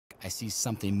I see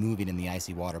something moving in the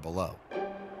icy water below.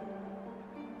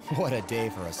 What a day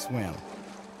for a swim.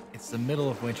 It's the middle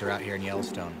of winter out here in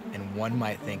Yellowstone, and one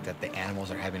might think that the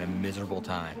animals are having a miserable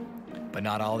time. But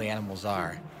not all the animals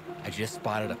are. I just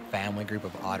spotted a family group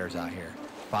of otters out here,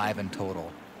 5 in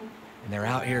total. And they're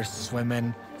out here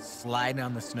swimming, sliding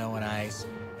on the snow and ice,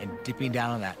 and dipping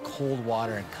down in that cold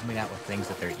water and coming out with things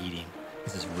that they're eating.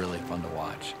 This is really fun to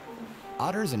watch.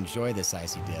 Otters enjoy this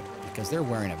icy dip because they're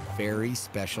wearing a very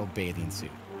special bathing suit.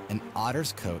 An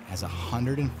otter's coat has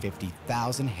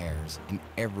 150,000 hairs in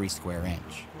every square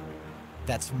inch.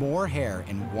 That's more hair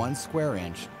in 1 square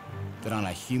inch than on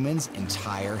a human's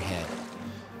entire head.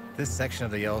 This section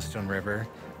of the Yellowstone River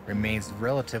remains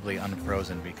relatively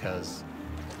unfrozen because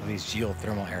of these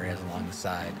geothermal areas along the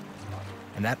side.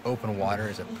 And that open water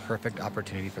is a perfect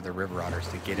opportunity for the river otters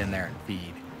to get in there and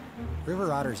feed.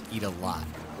 River otters eat a lot,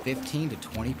 15 to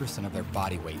 20% of their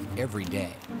body weight every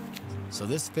day. So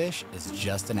this fish is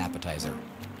just an appetizer.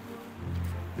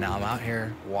 Now I'm out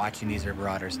here watching these river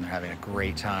otters and they're having a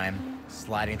great time,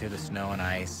 sliding through the snow and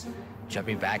ice,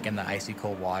 jumping back in the icy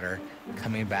cold water,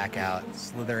 coming back out,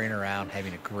 slithering around,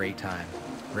 having a great time.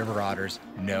 River otters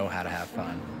know how to have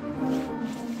fun.